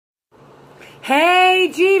Hey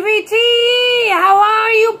GVT, how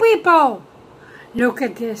are you people? Look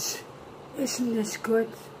at this. Isn't this good?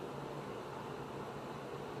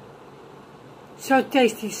 So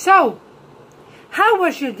tasty. So, how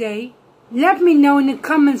was your day? Let me know in the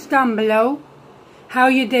comments down below how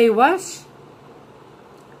your day was.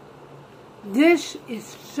 This is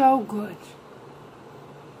so good.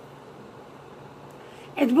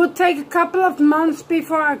 It will take a couple of months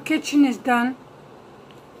before our kitchen is done,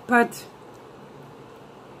 but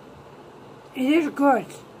it is good.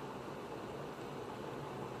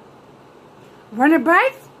 Want a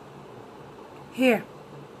bite? Here.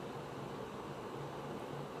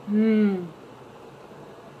 It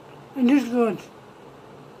is good.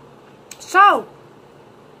 So,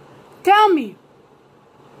 tell me,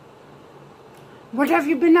 what have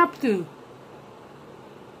you been up to?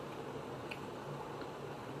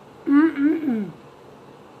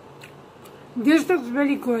 This looks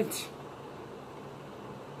very good.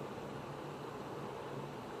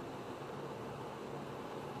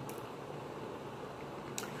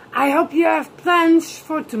 I hope you have plans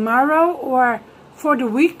for tomorrow or for the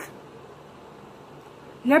week.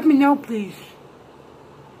 Let me know, please.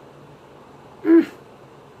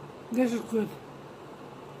 This is good.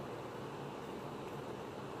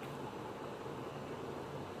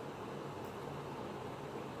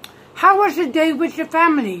 How was your day with your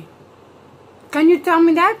family? Can you tell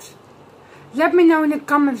me that? Let me know in the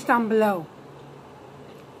comments down below.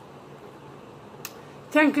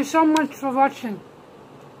 Thank you so much for watching.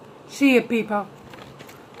 See you, people.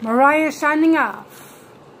 Mariah signing off.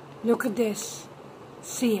 Look at this.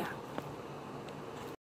 See ya.